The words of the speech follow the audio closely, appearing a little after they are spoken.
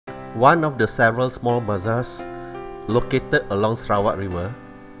one of the several small bazaars located along Sarawak River,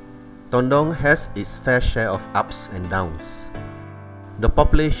 Tondong has its fair share of ups and downs. The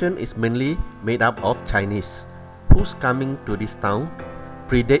population is mainly made up of Chinese, whose coming to this town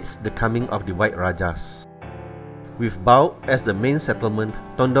predates the coming of the White Rajas. With Bau as the main settlement,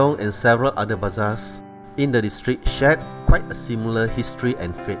 Tondong and several other bazaars in the district shared quite a similar history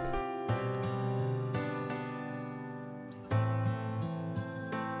and fate.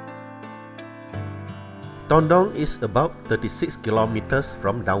 Tondong is about 36 kilometers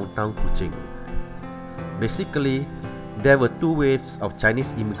from downtown Kuching. Basically, there were two waves of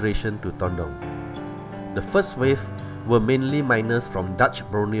Chinese immigration to Tondong. The first wave were mainly miners from Dutch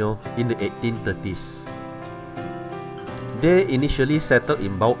Borneo in the 1830s. They initially settled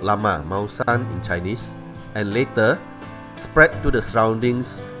in Baut Lama, Mausan in Chinese, and later spread to the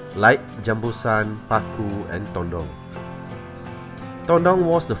surroundings like Jambusan, Paku, and Tondong. Tondong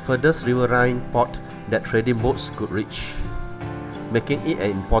was the furthest riverine port that trading boats could reach, making it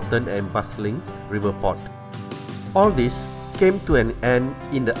an important and bustling river port. All this came to an end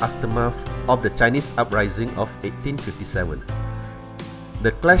in the aftermath of the Chinese uprising of 1857.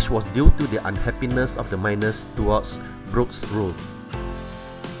 The clash was due to the unhappiness of the miners towards Brooke's rule.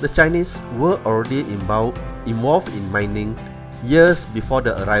 The Chinese were already involved in mining years before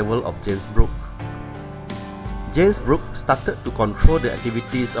the arrival of James Brooke. James Brooke started to control the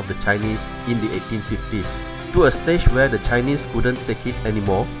activities of the Chinese in the 1850s, to a stage where the Chinese couldn't take it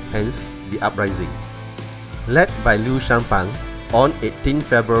anymore, hence the uprising. Led by Liu Shampang, on 18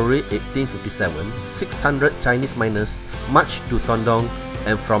 February 1857, 600 Chinese miners marched to Tondong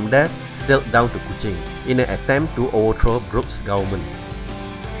and from there sailed down to Kuching in an attempt to overthrow Brooke's government.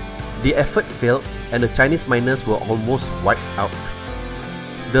 The effort failed and the Chinese miners were almost wiped out.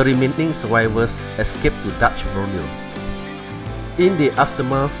 The remaining survivors escaped to Dutch Borneo. In the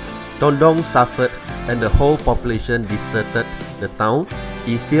aftermath, Tondong suffered and the whole population deserted the town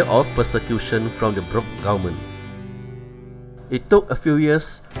in fear of persecution from the Brooke government. It took a few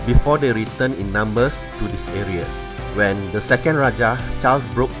years before they returned in numbers to this area, when the second Raja, Charles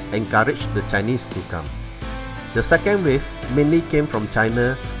Brooke, encouraged the Chinese to come. The second wave mainly came from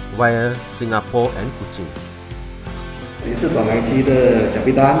China via Singapore and Kuching. 也是短廊区的甲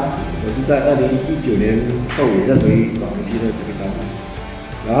必丹，我是在2019年受委任为短廊区的甲必丹。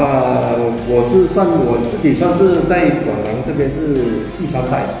然后我自己算是在短廊这边是第3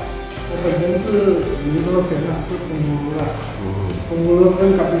代。我本身是民多前了，是公屋了。公屋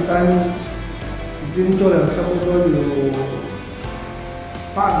跟甲必丹已经做了差不多有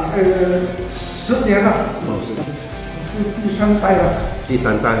10年了。哦，是的。是第3代了。第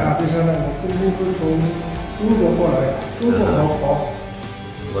3代啊。第3代，我公屋是从中国过来，中国老婆。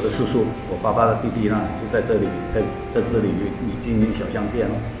我的叔叔，我爸爸的弟弟呢，就在这里，在这里经营小商店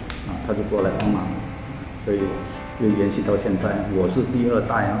了，他就过来帮忙，所以就延续到现在。我是第2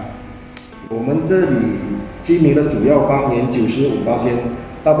代啊。我们这里居民的主要方言95%，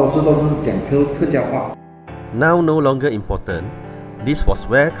大多数都是讲客家话。Now no longer important, this was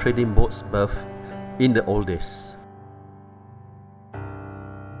where trading boats birthed in the old days.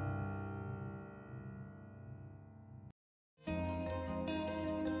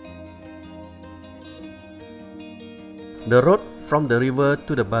 The road from the river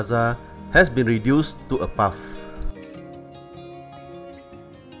to the bazaar has been reduced to a path.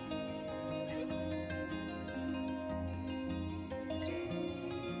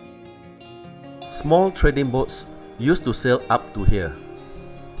 Small trading boats used to sail up to here.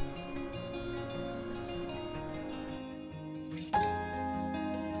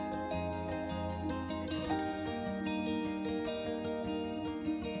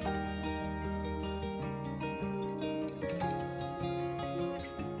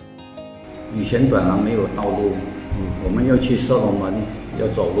 以前短廊没有道路，我们要去射龙门要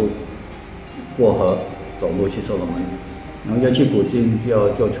走路，过河走路去射龙门，然后要去古晋要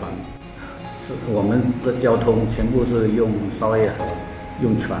坐船。我们的交通全部是用沙叶河，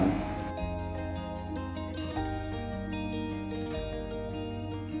用船。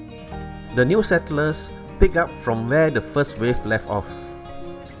The new settlers pick up from where the first wave left off.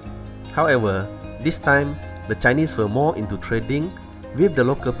 However, this time the Chinese were more into trading with the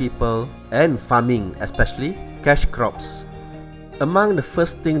local people and farming, especially cash crops. Among the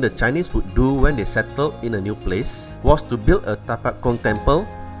first things the Chinese would do when they settled in a new place was to build a tapak kong temple,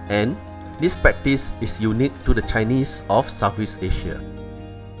 and this practice is unique to the Chinese of Southeast Asia.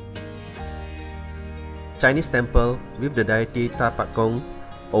 Chinese temple with the deity Tapak Kong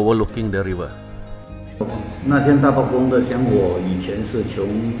overlooking the river. 那天大炮宫的香火以前是从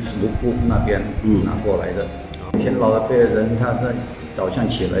泸沽那边拿过来的。以前老一辈人他在早上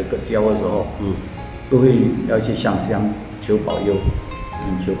起来个交的时候，都会要去上香求保佑，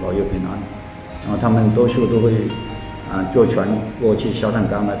求保佑平安。然后他们多数都会坐船过去小坦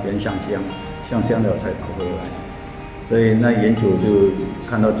岗那边上香，上香了才跑回来。所以那原主就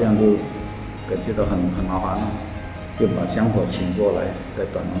看到这样就感觉到很麻烦了，就把香火请过来，在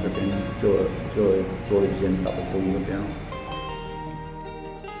短廊这边做一件导工这样。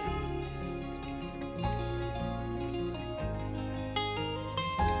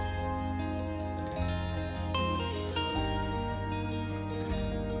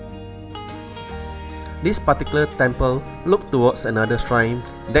This particular temple looked towards another shrine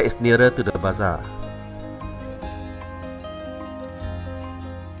that is nearer to the bazaar.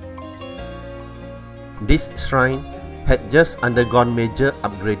 This shrine had just undergone major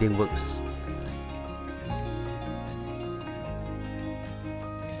upgrading works.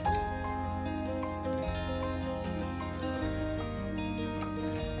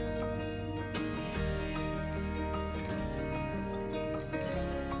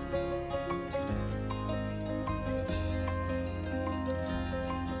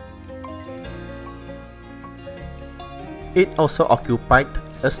 It also occupied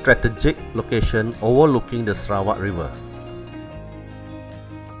a strategic location overlooking the Sarawak River.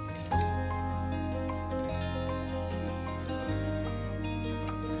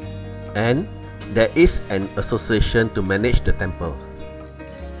 And there is an association to manage the temple.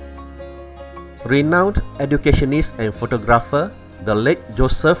 Renowned educationist and photographer, the late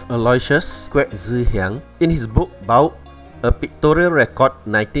Joseph Aloysius Kuek Hiang, in his book Bao, A Pictorial Record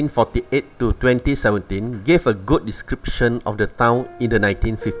 1948 to 2017, gave a good description of the town in the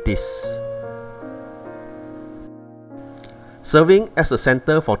 1950s. Serving as a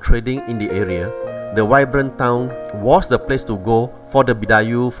center for trading in the area, the vibrant town was the place to go for the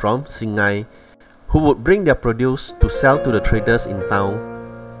Bidayu from Singai, who would bring their produce to sell to the traders in town,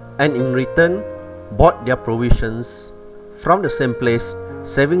 and in return bought their provisions from the same place,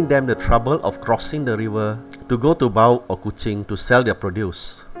 saving them the trouble of crossing the river to go to Bau or Kuching to sell their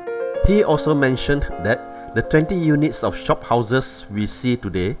produce. He also mentioned that the 20 units of shop houses we see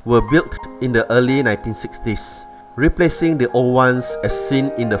today were built in the early 1960s, replacing the old ones as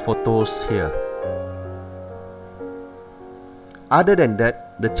seen in the photos here. Other than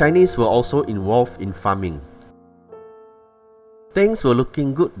that, the Chinese were also involved in farming. Things were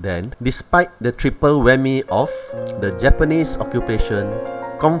looking good then, despite the triple whammy of the Japanese occupation,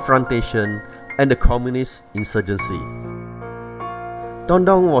 confrontation, and the communist insurgency.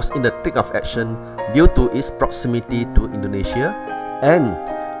 Tondong was in the thick of action due to its proximity to Indonesia and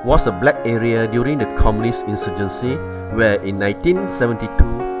was a black area during the communist insurgency, where in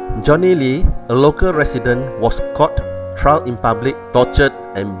 1972, Johnny Lee, a local resident, was caught, tried in public, tortured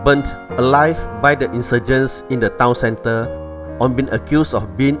and burnt alive by the insurgents in the town center on being accused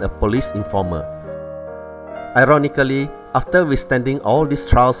of being a police informer. Ironically, after withstanding all these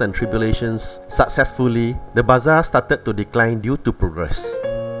trials and tribulations successfully, the bazaar started to decline due to progress.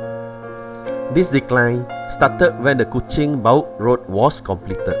 This decline started when the Kuching-Bau road was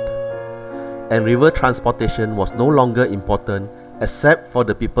completed, and river transportation was no longer important except for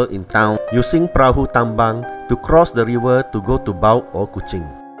the people in town using perahu tambang to cross the river to go to Bau or Kuching.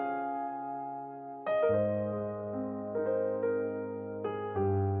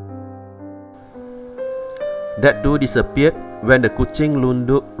 That too disappeared when the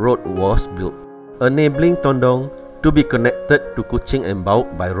Kuching-Lunduk road was built, enabling Tondong to be connected to Kuching and Bau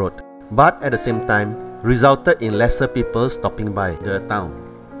by road, but at the same time resulted in lesser people stopping by the town.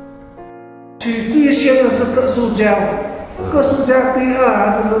 第一线的是各树胶，各树胶第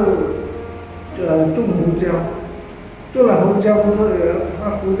二就是种胡椒，种了胡椒不是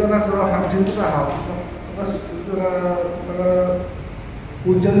胡椒那时候行情不太好，那个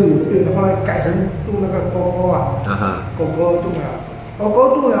胡椒有病，后来改成种那个狗狗啊，狗狗种了，狗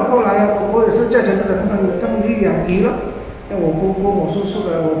狗种了，后来狗狗也是价钱不怎么样，他们去养鱼了，像我公公、我叔叔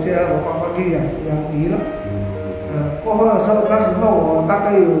的，我家我爸爸去养鱼了。过后的时候，那时候我大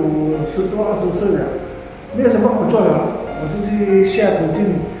概有10多20岁了，没有什么好做的，我就去下古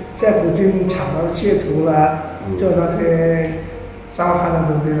镜厂了卸图啦，做那些烧焊的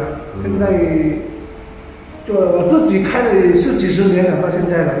东西了。现在做我自己开了也是几十年了，到现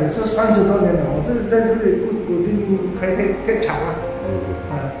在了也是30多年了。我自己在这里古镜开铁厂了，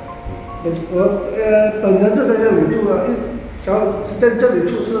我本人是在这里住了，在这里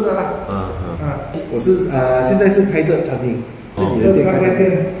出世的啦。我是现在是开着餐厅，自己的店，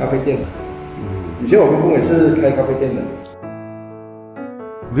咖啡店。以前我公公也是开咖啡店的。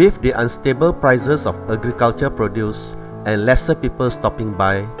With the unstable prices of agriculture produce and lesser people stopping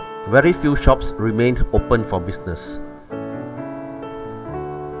by, very few shops remained open for business.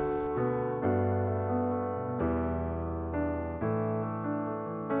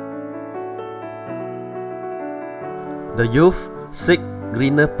 The youth seek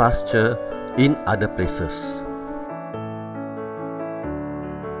greener pasture in other places.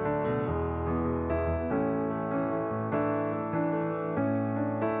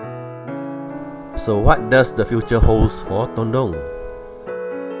 So what does the future holds for Tondong?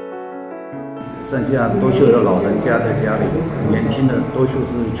 剩下多数的老人家在家里，年轻的多数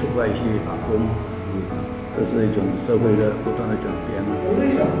是出外去打工，这是一种社会的不断的转变。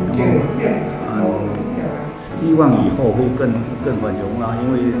然后，希望以后会更繁荣啦，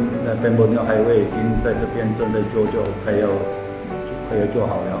因为Borneo Highway 已经在这边正在做，快要做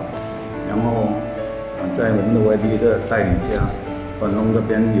好了。然后，在我们的 YB 的带领下，本龙这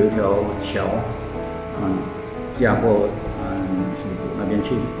边有一条桥。架过那边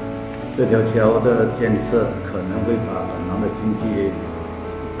去，这条桥的建设可能会把短廊的经济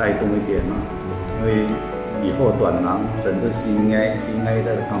带动一点嘛，因为以后短廊整个新埃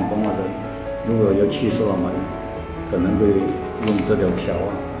的康风啊的，如果要去说我们可能会用这条桥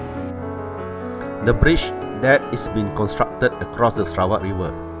啊。The bridge that is being constructed across the Sarawak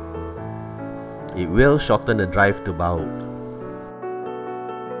River. It will shorten the drive to Baut.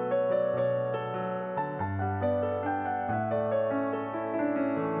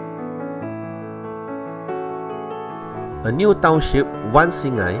 A new township, Wan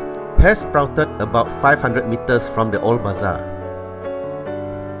Singai, has sprouted about 500 meters from the old bazaar.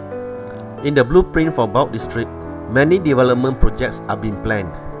 In the blueprint for Baut district, many development projects are being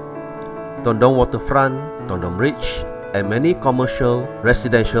planned. Tondong Waterfront, Tondong Ridge, and many commercial,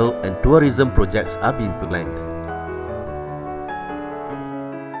 residential, and tourism projects are being planned.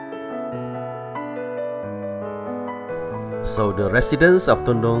 So the residents of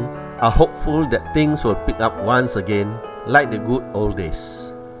Tondong are hopeful that things will pick up once again like the good old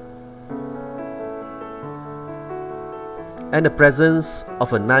days. And the presence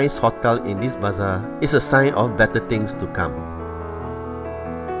of a nice hotel in this bazaar is a sign of better things to come.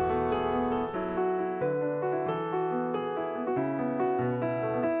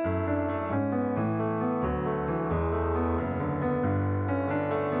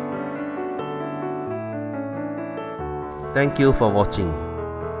 Thank you for watching.